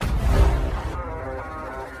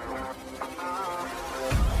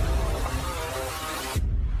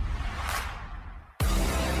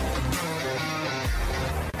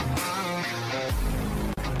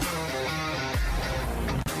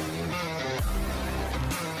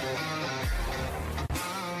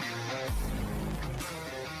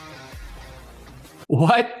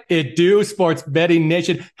What it do, sports betting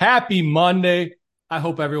nation? Happy Monday. I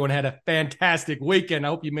hope everyone had a fantastic weekend. I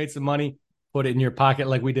hope you made some money, put it in your pocket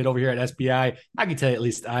like we did over here at SBI. I can tell you at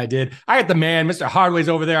least I did. I got the man, Mr. Hardways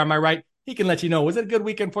over there on my right. He can let you know. Was it a good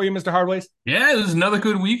weekend for you, Mr. Hardways? Yeah, this is another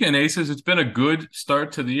good weekend, Aces. It's been a good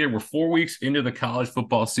start to the year. We're 4 weeks into the college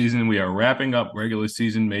football season. We are wrapping up regular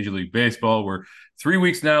season, Major League Baseball. We're 3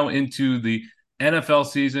 weeks now into the NFL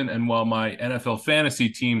season. And while my NFL fantasy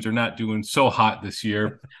teams are not doing so hot this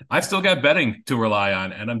year, I still got betting to rely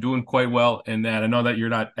on, and I'm doing quite well in that. I know that you're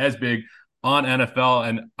not as big on NFL,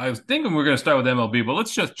 and I was thinking we are going to start with MLB, but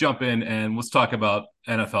let's just jump in and let's talk about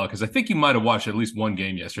NFL because I think you might have watched at least one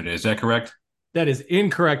game yesterday. Is that correct? That is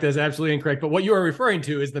incorrect. That is absolutely incorrect. But what you are referring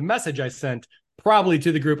to is the message I sent probably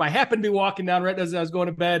to the group. I happened to be walking down right as I was going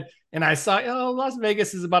to bed, and I saw, Las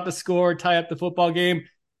Vegas is about to score, tie up the football game.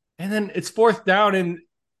 And then it's fourth down, and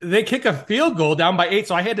they kick a field goal down by 8.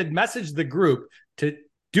 So I had to message the group to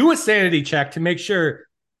do a sanity check to make sure,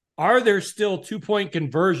 are there still 2-point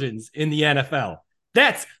conversions in the NFL?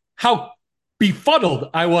 That's how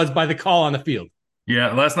befuddled I was by the call on the field.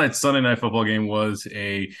 Yeah, last night's Sunday night football game was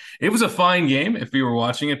a fine game if you were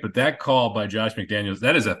watching it, but that call by Josh McDaniels,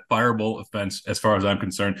 that is a fireable offense as far as I'm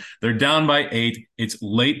concerned. They're down by 8. It's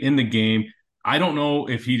late in the game. I don't know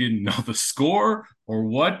if he didn't know the score or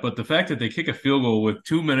what, but the fact that they kick a field goal with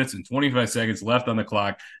 2 minutes and 25 seconds left on the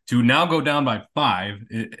clock to now go down by 5,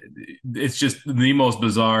 it's just the most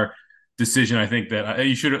bizarre decision. I think that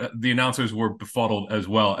the announcers were befuddled as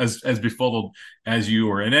well as befuddled as you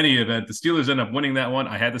were. In any event, the Steelers end up winning that one.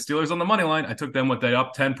 I had the Steelers on the money line. I took them with the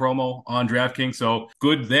up 10 promo on DraftKings. So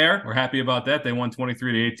good there. We're happy about that. They won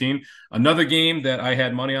 23-18. Another game that I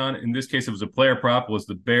had money on, in this case, it was a player prop, was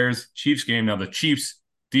the Bears Chiefs game. Now the Chiefs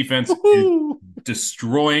defense is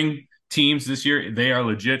destroying teams this year. They are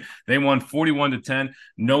legit. They won 41-10.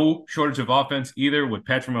 No shortage of offense either with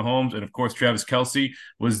Patrick Mahomes, and of course Travis Kelce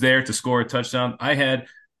was there to score a touchdown. I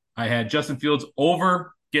had Justin Fields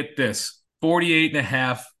over, get this, 48 and a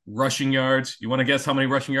half rushing yards. You want to guess how many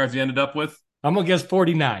rushing yards he ended up with? I'm going to guess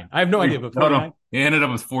 49. I have no idea, but No, 49. no. He ended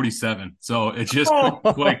up with 47. So it just couldn't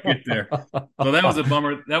quite get there. Oh. So that was a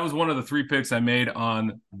bummer. That was one of the 3 picks I made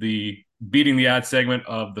on the Beating the Odds segment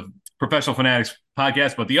of the Professional Fanatics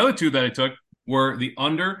podcast. But the other 2 that I took were the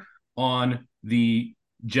under on the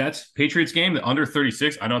Jets Patriots game, the under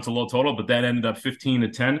 36. I know it's a low total, but that ended up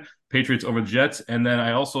 15-10 Patriots over the Jets. And then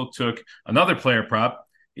I also took another player prop.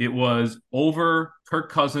 It was over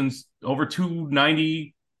Kirk Cousins, over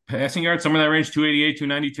 290 passing yards, somewhere in that range, 288,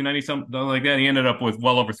 290, 290, something like that. He ended up with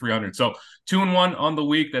well over 300. So 2-1 on the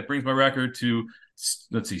week. That brings my record to,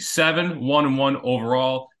 let's see, 7-1-1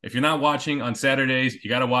 overall. If you're not watching on Saturdays, you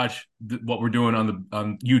got to watch what we're doing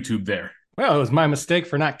on YouTube there. Well, it was my mistake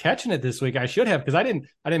for not catching it this week. I should have, because I didn't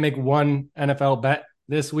make one NFL bet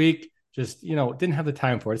this week. Just, didn't have the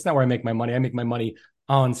time for it. It's not where I make my money. I make my money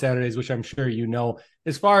on Saturdays, which I'm sure you know.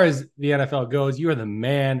 As far as the NFL goes, you are the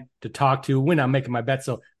man to talk to when I'm making my bets.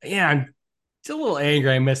 So, yeah, I'm still a little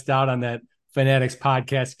angry I missed out on that Fanatics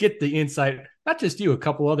podcast. Get the insight. Not just you, a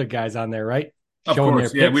couple other guys on there, right? Of Showing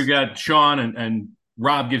course, their yeah. picks. We've got Sean and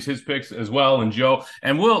Rob gives his picks as well, and Joe,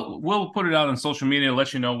 and we'll put it out on social media to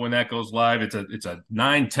let you know when that goes live. It's a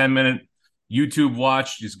 9-10 minute YouTube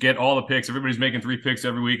watch. Just get all the picks. Everybody's making 3 picks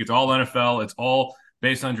every week. It's all NFL. It's all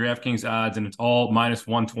based on DraftKings odds, and it's all minus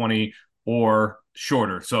 120 or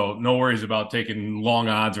shorter. So no worries about taking long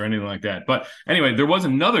odds or anything like that. But anyway, there was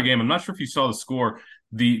another game. I'm not sure if you saw the score.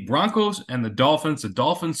 The Broncos and the Dolphins. The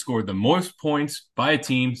Dolphins scored the most points by a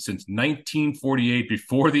team since 1948,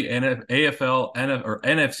 before the AFL or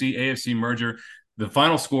NFC AFC merger. The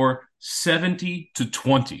final score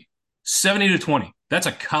 70-20. 70-20. That's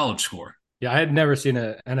a college score. Yeah, I had never seen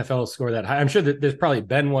an NFL score that high. I'm sure that there's probably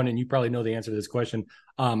been one, and you probably know the answer to this question.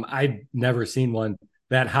 I'd never seen one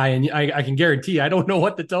that high, and I can guarantee, I don't know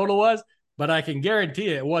what the total was, but I can guarantee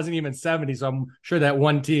it wasn't even 70. So I'm sure that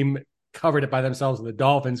one team covered it by themselves, and the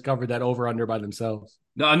Dolphins covered that over under by themselves.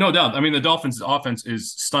 No doubt. I mean, the Dolphins' offense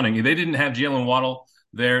is stunning. They didn't have Jalen Waddle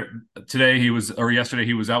there today. Yesterday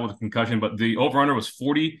he was out with a concussion, but the over under was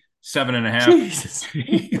 47.5. Jesus.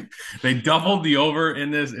 They doubled the over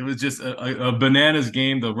in this. It was just a bananas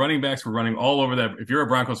game. The running backs were running all over that. If you're a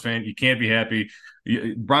Broncos fan, you can't be happy.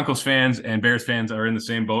 Broncos fans and Bears fans are in the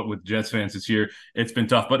same boat with Jets fans this year. It's been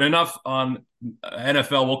tough, but enough on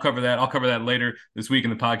NFL. We'll cover that. I'll cover that later this week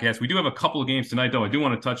in the podcast. We do have a couple of games tonight, though. I do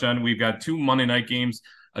want to touch on. We've got 2 Monday night games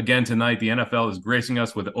again tonight. The NFL is gracing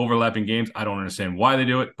us with overlapping games. I don't understand why they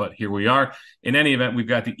do it, but here we are. In any event, we've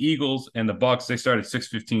got the Eagles and the Bucks. They start at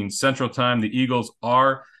 6:15 Central Time. The Eagles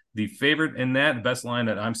are the favorite in that, the best line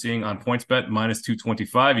that I'm seeing on PointsBet, minus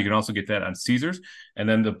 225. You can also get that on Caesars. And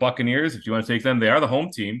then the Buccaneers, if you want to take them, they are the home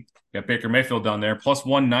team. You got Baker Mayfield down there, plus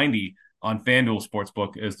 190 on FanDuel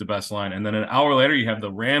Sportsbook is the best line. And then an hour later, you have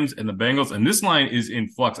the Rams and the Bengals. And this line is in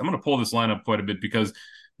flux. I'm going to pull this line up quite a bit because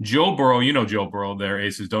Joe Burrow, you know Joe Burrow there,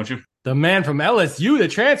 Aces, don't you? The man from LSU that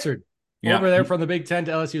transferred over there Yeah. from the Big Ten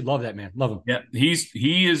to LSU. Love that man. Love him. Yeah,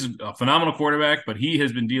 he is a phenomenal quarterback, but he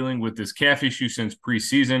has been dealing with this calf issue since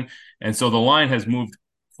preseason. And so the line has moved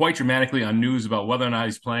quite dramatically on news about whether or not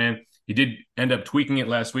he's playing. He did end up tweaking it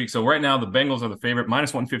last week. So right now, the Bengals are the favorite.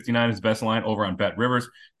 Minus 159 is the best line over on Bet Rivers.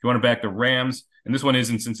 If you want to back the Rams, and this one is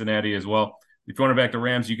in Cincinnati as well. If you want to back the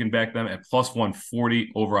Rams, you can back them at plus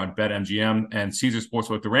 140 over on BetMGM and Caesar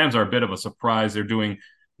Sportsbook. The Rams are a bit of a surprise. They're doing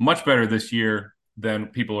much better this year than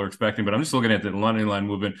people are expecting. But I'm just looking at the money line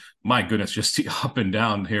movement. My goodness, just the up and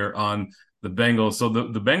down here on the Bengals. So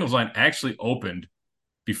the Bengals line actually opened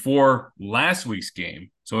before last week's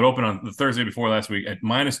game. So it opened on the Thursday before last week at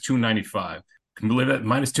minus 295. Can you believe that?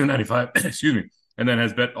 Minus 295. Excuse me. And then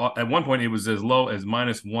has bet at one point it was as low as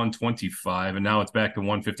minus 125, and now it's back to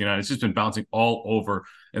 159. It's just been bouncing all over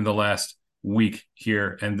in the last week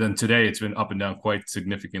here. And then today it's been up and down quite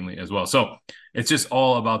significantly as well. So it's just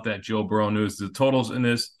all about that Joe Burrow news. The totals in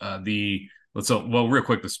this, real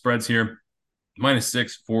quick, the spreads here,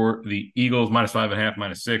 -6 for the Eagles, -5.5,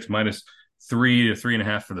 -6, -3 to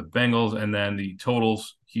 3.5 for the Bengals. And then the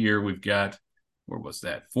totals here, we've got, where was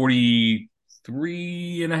that?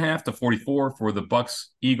 43.5 to 44 for the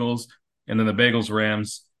Bucks, Eagles, and then the Bengals,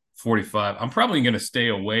 Rams, 45. I'm probably going to stay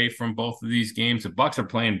away from both of these games. The Bucks are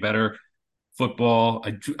playing better football.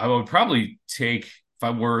 I would probably take, if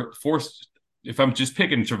I were forced, if I'm just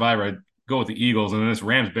picking Survivor, I'd go with the Eagles. And then this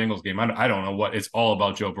Rams-Bengals game, I don't know what. It's all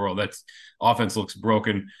about Joe Burrow. That's offense looks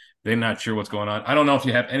broken. They're not sure what's going on. I don't know if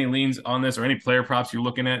you have any leans on this or any player props you're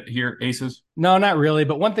looking at here, Aces. No, not really.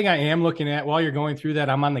 But one thing I am looking at while you're going through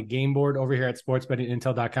that, I'm on the game board over here at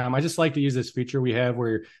sportsbettingintel.com. I just like to use this feature we have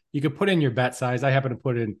where you could put in your bet size. I happen to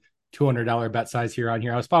put in $200 bet size here on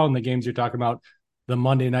here. I was following the games you're talking about, the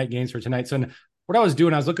Monday night games for tonight. So what I was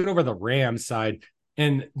doing, I was looking over the Rams side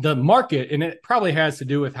and the market, and it probably has to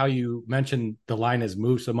do with how you mentioned the line has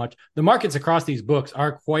moved so much. The markets across these books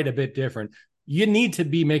are quite a bit different. You need to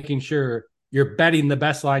be making sure you're betting the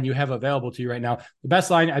best line you have available to you right now. The best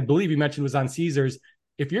line, I believe you mentioned, was on Caesars.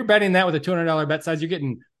 If you're betting that with a $200 bet size, you're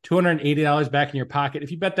getting $280 back in your pocket.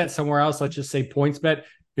 If you bet that somewhere else, let's just say PointsBet,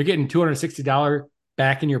 you're getting $260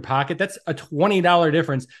 back in your pocket. That's a $20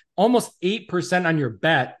 difference, almost 8% on your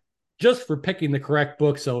bet just for picking the correct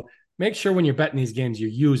book. So make sure when you're betting these games, you're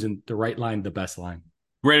using the right line, the best line.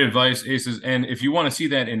 Great advice, Aces. And if you want to see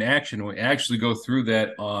that in action, we actually go through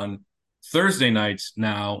that on Thursday nights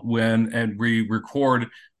now and we record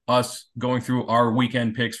us going through our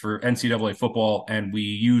weekend picks for NCAA football, and we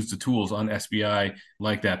use the tools on SBI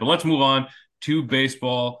like that. But let's move on to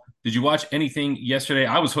baseball. Did you watch anything yesterday?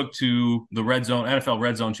 I was hooked to the Red Zone, NFL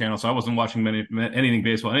Red Zone channel, so I wasn't watching anything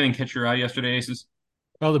baseball. Anything catch your eye yesterday, Aces?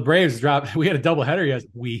 Well, the Braves dropped. We had a doubleheader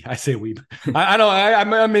yesterday. I say we. I know.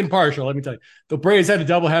 I'm impartial. Let me tell you, the Braves had a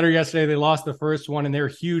doubleheader yesterday. They lost the first one, and they were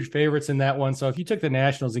huge favorites in that one. So if you took the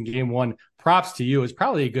Nationals in Game 1, props to you. It's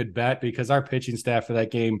probably a good bet because our pitching staff for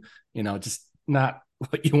that game, just not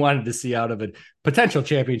what you wanted to see out of a potential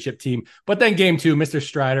championship team. But then Game 2, Mr.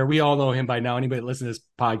 Strider, we all know him by now. Anybody that listens to this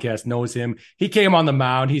podcast knows him. He came on the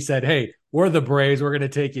mound. He said, "Hey, we're the Braves. We're going to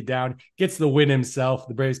take you down." Gets the win himself.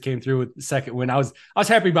 The Braves came through with the second win. I was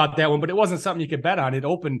happy about that one, but it wasn't something you could bet on. It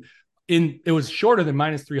opened it was shorter than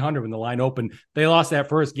 -300 when the line opened. They lost that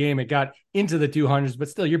first game. It got into the 200s, but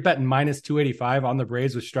still you're betting -285 on the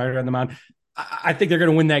Braves with Strider on the mound. I think they're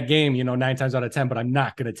going to win that game, 9 times out of 10, but I'm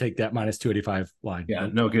not going to take that -285 line. Yeah,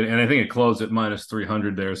 no good. And I think it closed at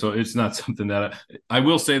 -300 there. So it's not something that I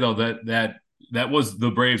will say though, that was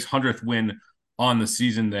the Braves' 100th win on the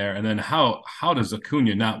season there. And then how does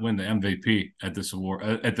Acuna not win the MVP at this award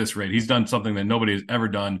at this rate? He's done something that nobody has ever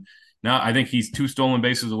done. Now I think he's 2 stolen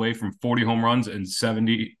bases away from 40 home runs and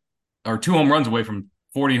 70, or 2 home runs away from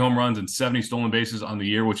 40 home runs and 70 stolen bases on the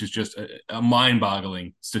year, which is just a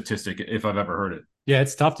mind-boggling statistic if I've ever heard it. Yeah,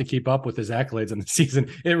 it's tough to keep up with his accolades in the season.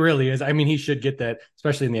 It really is. I mean, he should get that,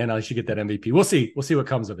 especially in the NL. He should get that MVP. We'll see. We'll see what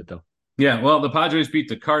comes of it, though. Yeah, well, the Padres beat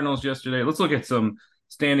the Cardinals yesterday. Let's look at some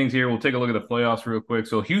standings here. We'll take a look at the playoffs real quick.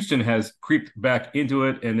 So Houston has creeped back into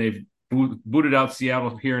it, and they've booted out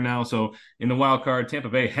Seattle here now. So in the wild card, Tampa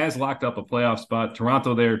Bay has locked up a playoff spot.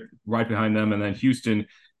 Toronto there right behind them, and then Houston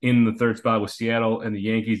in the third spot with Seattle and the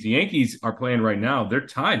Yankees. The Yankees are playing right now. They're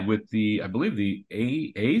tied with I believe the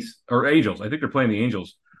A's or Angels. I think they're playing the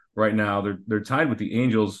Angels right now. They're tied with the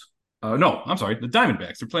Angels No, I'm sorry, the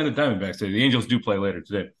Diamondbacks. They're playing the Diamondbacks today. The Angels do play later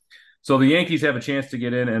today. So the Yankees have a chance to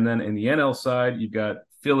get in, and then in the NL side, you've got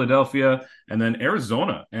Philadelphia, and then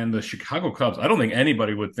Arizona and the Chicago Cubs. I don't think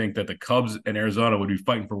anybody would think that the Cubs and Arizona would be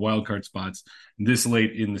fighting for wild card spots this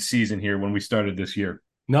late in the season here when we started this year.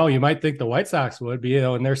 No, you might think the White Sox would be,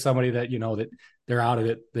 and there's somebody that, that they're out of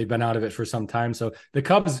it. They've been out of it for some time. So the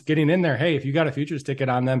Cubs getting in there, hey, if you got a futures ticket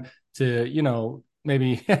on them to,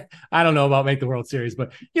 maybe, I don't know about make the World Series,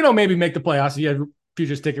 but, maybe make the playoffs. You have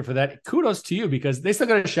futures ticket for that. Kudos to you because they still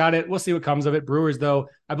got a shot at it. We'll see what comes of it. Brewers, though,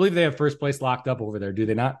 I believe they have first place locked up over there. Do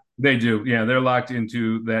they not? They do. Yeah, they're locked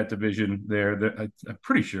into that division there. I'm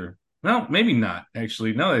pretty sure. Well, maybe not,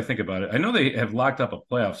 actually. Now that I think about it, I know they have locked up a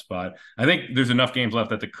playoff spot. I think there's enough games left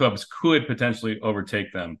that the Cubs could potentially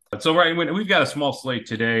overtake them. So, right, we've got a small slate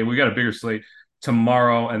today. We've got a bigger slate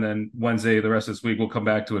tomorrow, and then Wednesday, the rest of this week, we'll come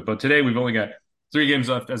back to it. But today, we've only got 3 games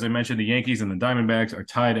left. As I mentioned, the Yankees and the Diamondbacks are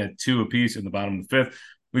tied at 2 apiece in the bottom of the 5th.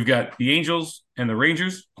 We've got the Angels and the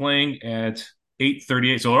Rangers playing at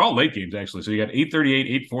 8:38. So they're all late games, actually. So you got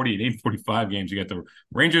 8:38, 8:40, and 8:45 games. You got the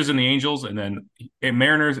Rangers and the Angels, and then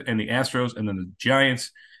Mariners and the Astros, and then the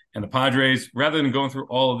Giants and the Padres. Rather than going through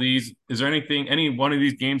all of these, is there any one of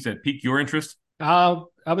these games that pique your interest?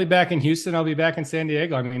 I'll be back in Houston. I'll be back in San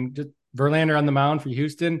Diego. I mean, just Verlander on the mound for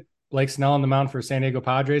Houston, Blake Snell on the mound for San Diego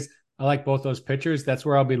Padres. I like both those pitchers. That's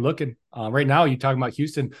where I'll be looking. Right now, you talking about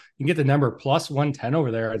Houston, you can get the number plus 110 over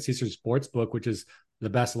there at Caesars Sportsbook, which is the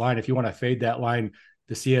best line. If you want to fade that line,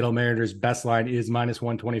 the Seattle Mariners' best line is minus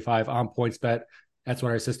 125 on PointsBet. That's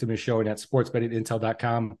what our system is showing at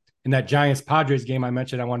sportsbettingintel.com. In that Giants-Padres game I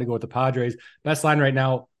mentioned, I want to go with the Padres. Best line right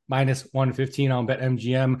now, minus 115 on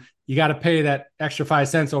BetMGM. You got to pay that extra 5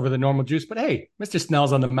 cents over the normal juice. But hey, Mr.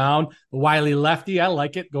 Snell's on the mound. The wily lefty, I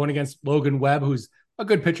like it. Going against Logan Webb, who's a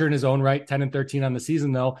good pitcher in his own right, 10-13 on the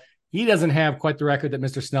season, though. He doesn't have quite the record that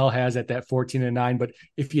Mr. Snell has at that 14-9. But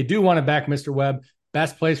if you do want to back Mr. Webb,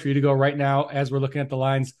 best place for you to go right now, as we're looking at the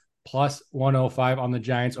lines, plus 105 on the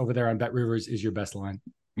Giants over there on Bet Rivers is your best line.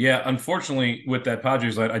 Yeah, unfortunately, with that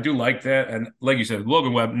Padres line, I do like that. And like you said,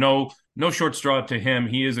 Logan Webb, no short straw to him.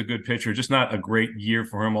 He is a good pitcher, just not a great year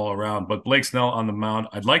for him all around. But Blake Snell on the mound,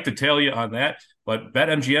 I'd like to tell you on that, but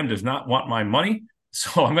BetMGM does not want my money.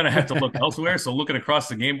 So I'm going to have to look elsewhere. So looking across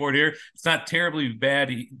the game board here, it's not terribly bad.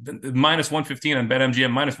 Minus 115 on BetMGM,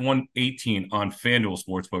 minus 118 on FanDuel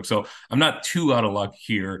Sportsbook. So I'm not too out of luck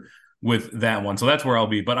here with that one. So that's where I'll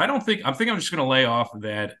be. But I'm just going to lay off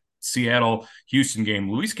that Seattle-Houston game.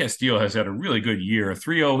 Luis Castillo has had a really good year, a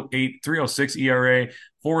 3.08, 3.06 ERA,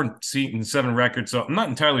 4-7 record. So I'm not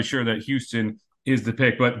entirely sure that Houston is the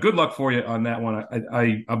pick, but good luck for you on that one.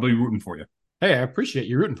 I'll be rooting for you. Hey, I appreciate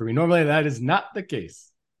you rooting for me. Normally that is not the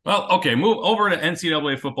case. Well, okay, move over to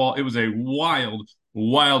NCAA football. It was a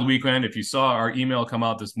wild weekend. If you saw our email come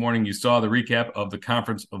out this morning, you saw the recap of the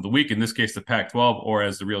conference of the week, in this case, the Pac-12, or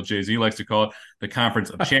as the real Jay-Z likes to call it, the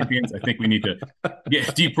Conference of Champions. I think we need to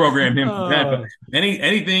deprogram him from that. But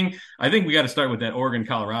anything, I think we got to start with that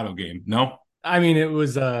Oregon-Colorado game, no? I mean, it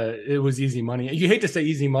was easy money. You hate to say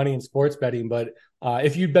easy money in sports betting, but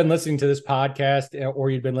if you'd been listening to this podcast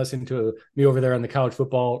or you'd been listening to me over there on the college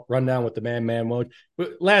football rundown with the man mode,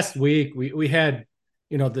 last week we had,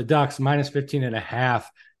 the Ducks minus 15.5.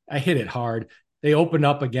 I hit it hard. They opened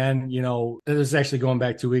up again, it was actually going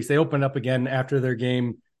back 2 weeks. They opened up again after their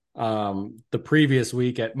game the previous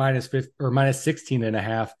week at minus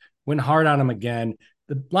 16.5, went hard on them again.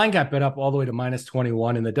 The line got bet up all the way to minus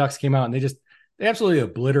 21, and the Ducks came out and they absolutely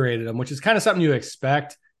obliterated them, which is kind of something you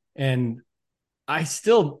expect. And I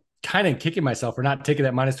still kind of kicking myself for not taking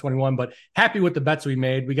that minus 21, but happy with the bets we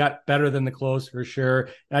made. We got better than the close for sure.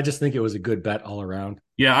 And I just think it was a good bet all around.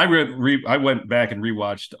 Yeah, I went back and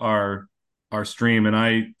rewatched our stream, and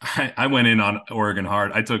I went in on Oregon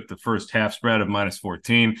hard. I took the first half spread of minus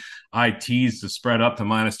 14. I teased the spread up to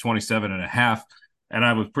minus 27.5. And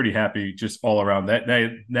I was pretty happy just all around.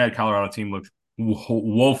 That Colorado team looked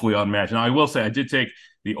woefully unmatched. Now, I will say I did take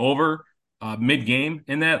the over mid-game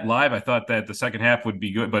in that live. I thought that the second half would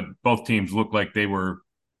be good, but both teams looked like they were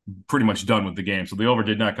pretty much done with the game. So the over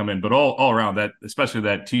did not come in. But all around, that, especially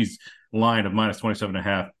that teased line of minus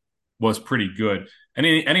 27.5 was pretty good.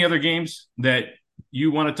 Any other games that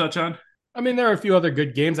you want to touch on? I mean, there are a few other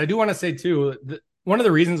good games. I do want to say, too, one of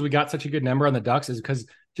the reasons we got such a good number on the Ducks is because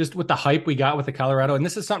just with the hype we got with the Colorado, and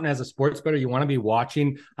this is something as a sports bettor you want to be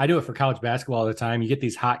watching. I do it for college basketball all the time. You get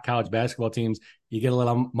these hot college basketball teams, you get a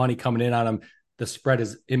little money coming in on them. The spread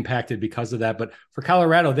is impacted because of that. But for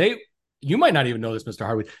Colorado, you might not even know this, Mr.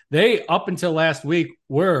 Harwood. They, up until last week,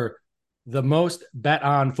 were the most bet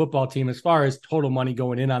on football team as far as total money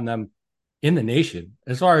going in on them in the nation,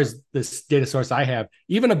 as far as this data source I have,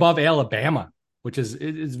 even above Alabama, which is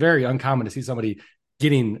very uncommon to see somebody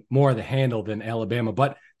getting more of the handle than Alabama.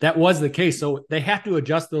 But that was the case. So they have to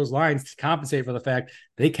adjust those lines to compensate for the fact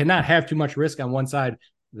they cannot have too much risk on one side.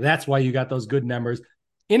 That's why you got those good numbers.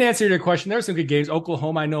 In answer to your question, there were some good games.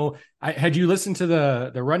 Oklahoma, I know. Had you listened to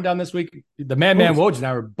the rundown this week? The Madman Woj and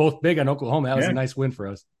I were both big on Oklahoma. That was a nice win for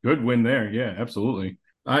us. Good win there. Yeah, absolutely.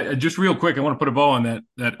 Just real quick, I want to put a bow on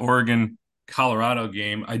that Oregon Colorado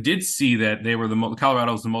game. I did see that they were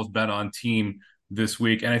Colorado was the most bet on team this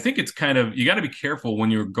week, and I think it's kind of, you got to be careful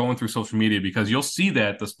when you're going through social media, because you'll see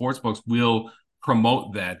that the sports books will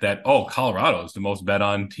promote that Colorado is the most bet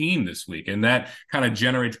on team this week, and that kind of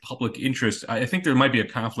generates public interest. I think there might be a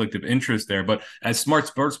conflict of interest there, but as smart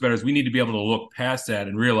sports bettors, we need to be able to look past that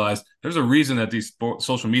and realize there's a reason that these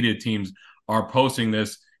social media teams are posting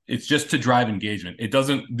this. It's just to drive engagement.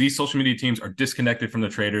 These social media teams are disconnected from the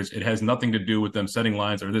traders. It has nothing to do with them setting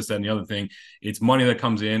lines or this, that, and the other thing. It's money that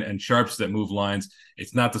comes in and sharps that move lines.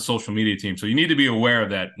 It's not the social media team. So you need to be aware of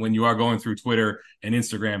that when you are going through Twitter and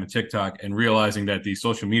Instagram and TikTok and realizing that these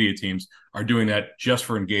social media teams are doing that just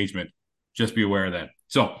for engagement. Just be aware of that.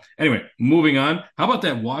 So anyway, moving on. How about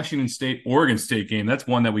that Washington State, Oregon State game? That's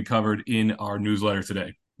one that we covered in our newsletter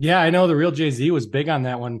today. Yeah, I know the real Jay-Z was big on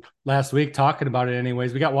that one last week, talking about it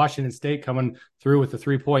anyways. We got Washington State coming through with a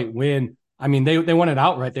 3-point win. I mean, they won it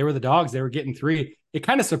outright. They were the dogs. They were getting 3. It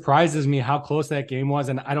kind of surprises me how close that game was,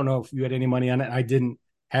 and I don't know if you had any money on it. I didn't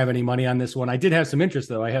have any money on this one. I did have some interest,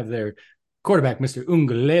 though. I have their quarterback, Mr.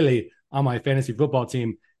 Ungalele, on my fantasy football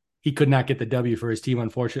team. He could not get the W for his team,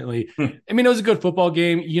 unfortunately. I mean, it was a good football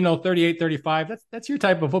game. 38-35. That's your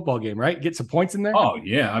type of football game, right? Get some points in there. Oh,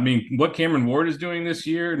 yeah. I mean, what Cameron Ward is doing this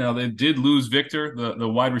year, now they did lose Victor, the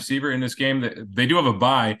wide receiver in this game. They do have a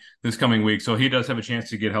bye this coming week, so he does have a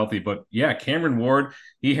chance to get healthy. But, yeah, Cameron Ward,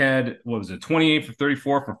 he had, 28 for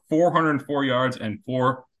 34 for 404 yards and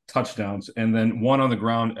 4 touchdowns, and then 1 on the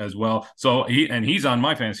ground as well. So he's on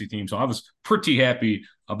my fantasy team, so I was pretty happy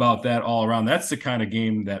about that all around. That's the kind of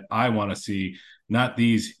game that I want to see, not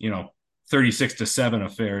these 36-7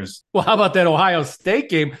 affairs. Well, how about that Ohio State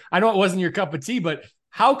game? I know it wasn't your cup of tea, but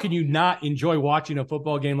how can you not enjoy watching a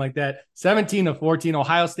football game like that? 17-14,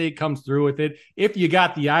 Ohio State comes through with it. If you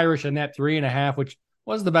got the Irish on that 3.5, which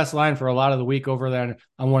was the best line for a lot of the week over there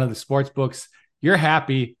on one of the sports books, you're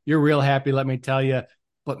happy. You're real happy, let me tell you.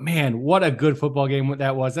 But man, what a good football game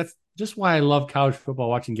that was. That's just why I love college football,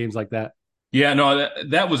 watching games like that. Yeah, no,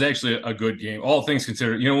 that was actually a good game, all things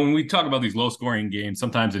considered. When we talk about these low-scoring games,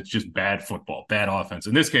 sometimes it's just bad football, bad offense.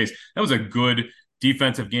 In this case, that was a good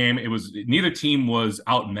defensive game. Neither team was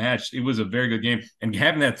outmatched. It was a very good game. And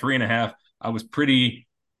having that 3.5, I was pretty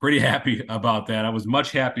happy about that. I was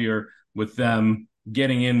much happier with them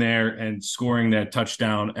getting in there and scoring that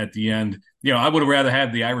touchdown at the end. I would have rather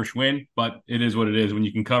had the Irish win, but it is what it is. When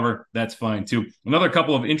you can cover, that's fine too. Another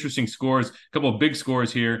couple of interesting scores, a couple of big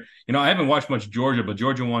scores here. I haven't watched much Georgia, but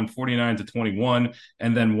Georgia won 49-21.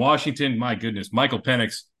 And then Washington, my goodness, Michael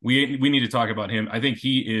Penix, we need to talk about him. I think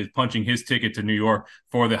he is punching his ticket to New York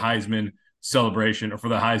for the Heisman celebration or for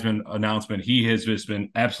the Heisman announcement. He has just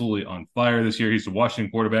been absolutely on fire this year. He's the Washington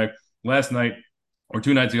quarterback. Last night, or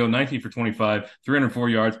 2 nights ago, 19 for 25, 304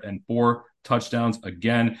 yards and 4 touchdowns.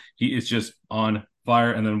 Again, he is just on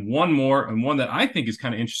fire. And then one more, and one that I think is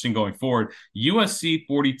kind of interesting going forward, USC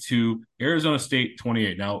 42, Arizona State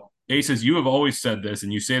 28. Now, Aces, you have always said this,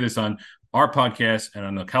 and you say this on our podcast and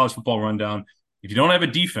on the College Football Rundown. If you don't have a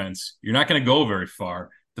defense, you're not going to go very far.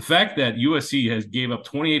 The fact that USC has gave up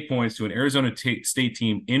 28 points to an Arizona State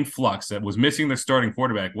team in flux that was missing their starting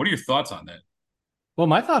quarterback, what are your thoughts on that? Well,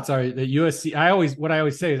 my thoughts are that USC, what I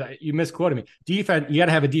always say is, you misquoted me. Defense, you got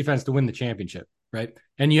to have a defense to win the championship, right?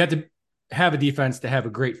 And you have to have a defense to have a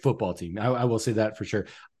great football team. I will say that for sure.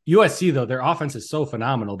 USC, though, their offense is so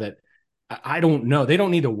phenomenal that I don't know. They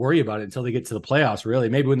don't need to worry about it until they get to the playoffs, really.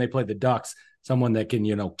 Maybe when they play the Ducks, someone that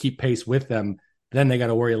can, keep pace with them, then they got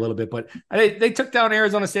to worry a little bit. But they took down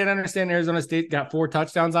Arizona State. I understand Arizona State got 4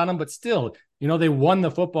 touchdowns on them, but still, they won the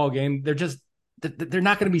football game. They're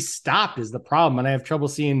not going to be stopped is the problem. And I have trouble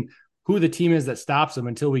seeing who the team is that stops them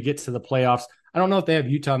until we get to the playoffs. I don't know if they have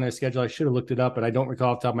Utah on their schedule. I should have looked it up, but I don't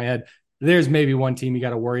recall off the top of my head. There's maybe one team you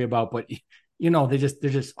got to worry about, but they're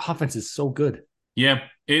just offense is so good. Yeah,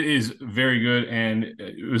 it is very good. And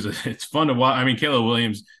it's fun to watch. I mean, Caleb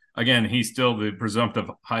Williams, again, he's still the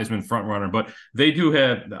presumptive Heisman frontrunner, but they do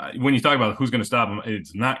have, when you talk about who's going to stop him,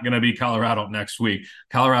 it's not going to be Colorado next week.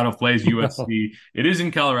 Colorado plays USC. It is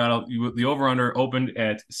in Colorado. The over-under opened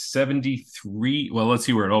at 73. Well, let's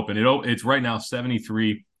see where it opened. It's right now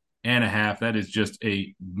 73.5. That is just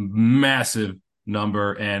a massive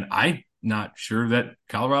number. And I not sure that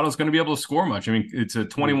Colorado's going to be able to score much. I mean, it's a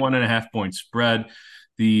 21.5 point spread.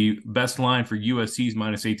 The best line for USC is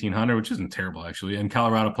minus 1,800, which isn't terrible, actually. And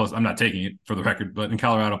Colorado plus, I'm not taking it for the record, but in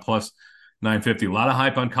Colorado plus 950. A lot of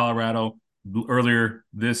hype on Colorado earlier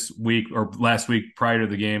this week or last week prior to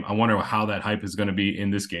the game. I wonder how that hype is going to be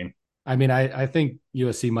in this game. I mean, I think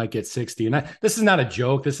USC might get 60. And this is not a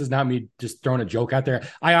joke. This is not me just throwing a joke out there.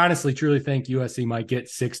 I honestly, truly think USC might get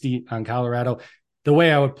 60 on Colorado. The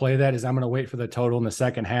way I would play that is I'm going to wait for the total in the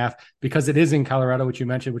second half because it is in Colorado, which you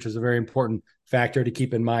mentioned, which is a very important factor to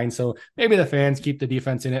keep in mind. So maybe the fans keep the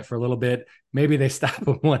defense in it for a little bit. Maybe they stop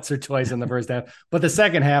them once or twice in the first half. But the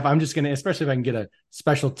second half, I'm just going to, especially if I can get a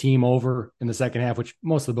special team over in the second half, which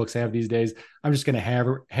most of the books have these days, I'm just going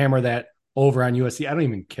to hammer that over on USC. I don't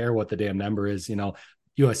even care what the damn number is.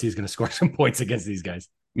 USC is going to score some points against these guys.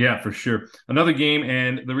 Yeah, for sure. Another game,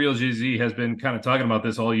 and the real Jay-Z has been kind of talking about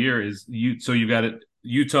this all year, is so you've got a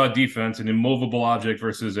Utah defense, an immovable object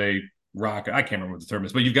versus a rock. I can't remember what the term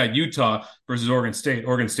is, but you've got Utah versus Oregon State.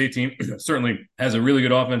 Oregon State team certainly has a really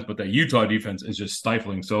good offense, but that Utah defense is just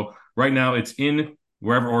stifling. So right now it's in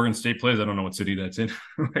wherever Oregon State plays. I don't know what city that's in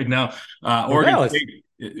right now. Oregon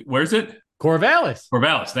State, where's it? Corvallis.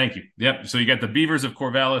 Corvallis, thank you. Yep. So you got the Beavers of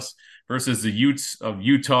Corvallis versus the Utes of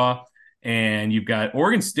Utah. And you've got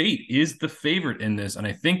Oregon State is the favorite in this. And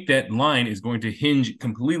I think that line is going to hinge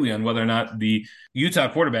completely on whether or not the Utah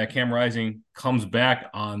quarterback, Cam Rising, comes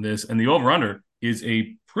back on this. And the over-under is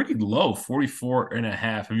a pretty low 44.5.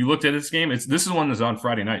 Have you looked at this game? This is one that's on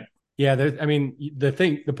Friday night. Yeah,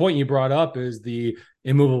 the point you brought up is the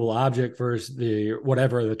immovable object versus the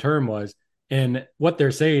whatever the term was. And what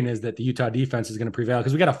they're saying is that the Utah defense is going to prevail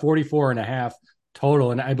because we got a 44.5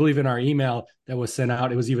 total. And I believe in our email that was sent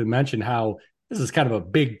out, it was even mentioned how this is kind of a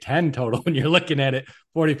Big Ten total when you're looking at it,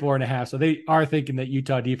 44.5. So they are thinking that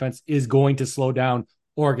Utah defense is going to slow down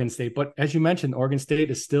Oregon State. But as you mentioned, Oregon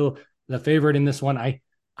State is still the favorite in this one. I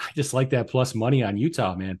just like that plus money on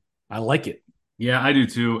Utah, man. I like it. Yeah, I do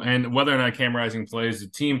too. And whether or not Cam Rising plays, the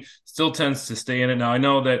team still tends to stay in it. Now, I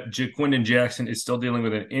know that Jaquindon Jackson is still dealing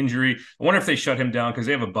with an injury. I wonder if they shut him down because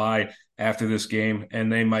they have a bye after this game,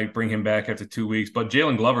 and they might bring him back after 2 weeks. But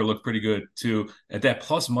Jalen Glover looked pretty good too. At that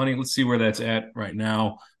plus money, let's see where that's at right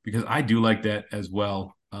now because I do like that as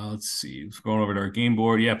well. Let's see. Going over to our game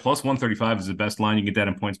board. Yeah, plus 135 is the best line. You can get that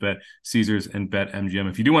in PointsBet, Caesars, and BetMGM.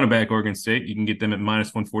 If you do want to back Oregon State, you can get them at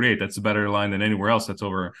minus 148. That's a better line than anywhere else that's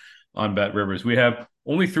over on Bet Rivers. We have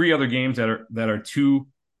only 3 other games that are 2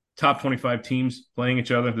 top 25 teams playing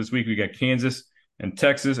each other this week. We got Kansas and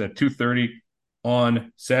Texas at 2:30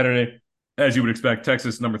 on Saturday. As you would expect,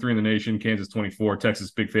 Texas number 3 in the nation, Kansas 24,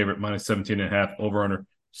 Texas big favorite minus 17.5, over under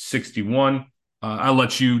 61. I'll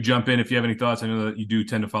let you jump in if you have any thoughts. I know that you do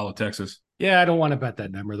tend to follow Texas. Yeah, I don't want to bet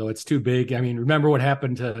that number though. It's too big. I mean, remember what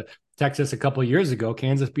happened to Texas a couple of years ago?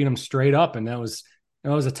 Kansas beat them straight up, and that was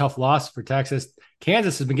a tough loss for Texas.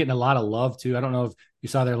 Kansas has been getting a lot of love too. I don't know if you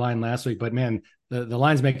saw their line last week, but man, the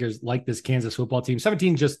lines makers like this Kansas football team.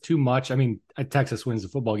 17 just too much. I mean, Texas wins the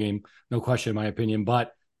football game, no question in my opinion,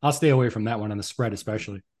 but I'll stay away from that one on the spread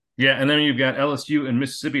especially. Yeah, and then you've got LSU and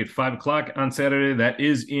Mississippi at 5 o'clock on Saturday. That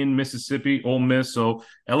is in Mississippi, Ole Miss. So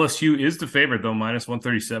LSU is the favorite, though, minus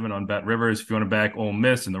 137 on Bet Rivers. If you want to back Ole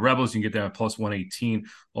Miss and the Rebels, you can get that at plus 118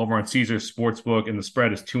 over on Caesars Sportsbook. And the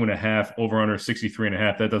spread is 2.5, over under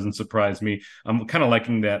 63.5. That doesn't surprise me. I'm kind of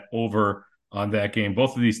liking that over on that game.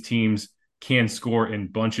 Both of these teams can score in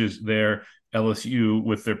bunches there. LSU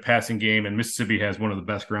with their passing game, and Mississippi has one of the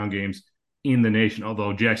best ground games in the nation,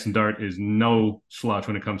 although Jackson Dart is no slouch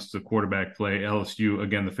when it comes to quarterback play. LSU,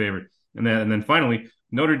 again, the favorite. And then finally,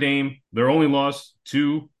 Notre Dame, their only loss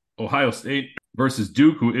to Ohio State versus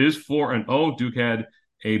Duke, who is 4-0. Duke had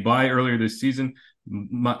a bye earlier this season.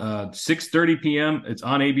 6:30 p.m. It's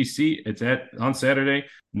on ABC. It's on Saturday.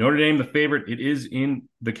 Notre Dame, the favorite. It is in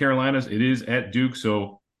the Carolinas. It is at Duke.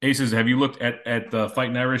 So, Aces, have you looked at the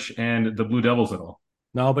Fighting Irish and the Blue Devils at all?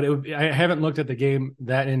 No, but I haven't looked at the game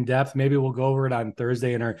that in depth. Maybe we'll go over it on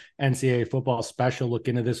Thursday in our NCAA football special. Look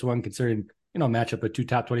into this one, considering matchup of 2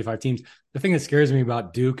 top 25 teams. The thing that scares me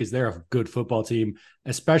about Duke is they're a good football team,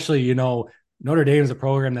 especially Notre Dame is a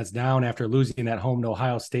program that's down after losing at home to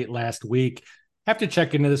Ohio State last week. Have to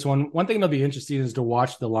check into this one. One thing that'll be interesting is to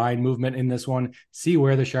watch the line movement in this one, see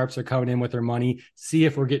where the sharps are coming in with their money, see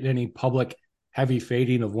if we're getting any public heavy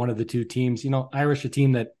fading of one of the two teams. Irish, a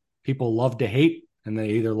team that people love to hate. And they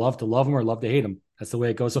either love to love them or love to hate them. That's the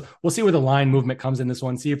way it goes. So we'll see where the line movement comes in this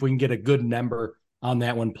one. See if we can get a good number on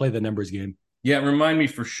that one. Play the numbers game. Yeah, remind me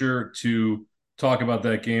for sure to talk about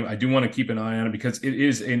that game. I do want to keep an eye on it because it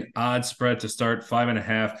is an odd spread to start,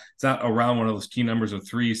 5.5. It's not around one of those key numbers of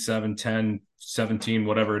 3, 7, 10, 17,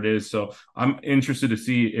 whatever it is. So I'm interested to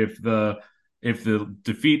see if the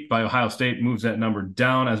defeat by Ohio State moves that number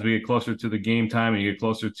down as we get closer to the game time and you get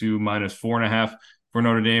closer to -4.5 for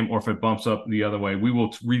Notre Dame, or if it bumps up the other way. We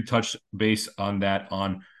will retouch base on that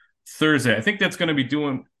on Thursday. I think that's going to be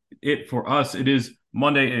doing it for us. It is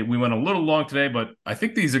Monday. We went a little long today, but I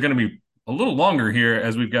think these are going to be a little longer here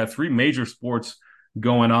as we've got 3 major sports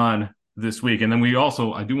going on this week. And then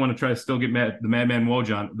I do want to try to still get the Madman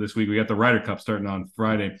Woj on this week. We got the Ryder Cup starting on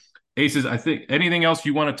Friday. Aces, I think anything else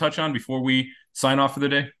you want to touch on before we sign off for the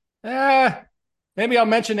day? Maybe I'll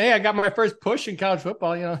mention, hey, I got my first push in college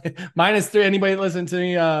football, -3. Anybody listen to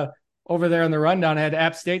me over there on the rundown? I had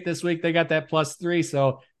App State this week. They got that +3.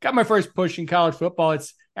 So got my first push in college football.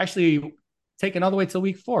 It's actually taken all the way till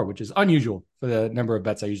week 4, which is unusual for the number of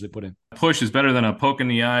bets I usually put in. Push is better than a poke in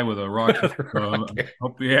the eye with a rock.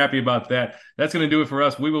 Hope you're happy about that. That's going to do it for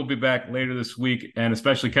us. We will be back later this week, and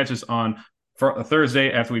especially catch us on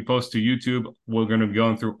Thursday after we post to YouTube. We're going to be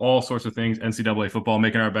going through all sorts of things, NCAA football,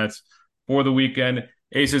 making our bets for the weekend.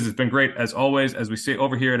 Aces, it's been great as always. As we say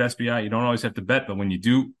over here at SBI, you don't always have to bet, but when you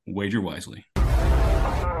do, wager wisely.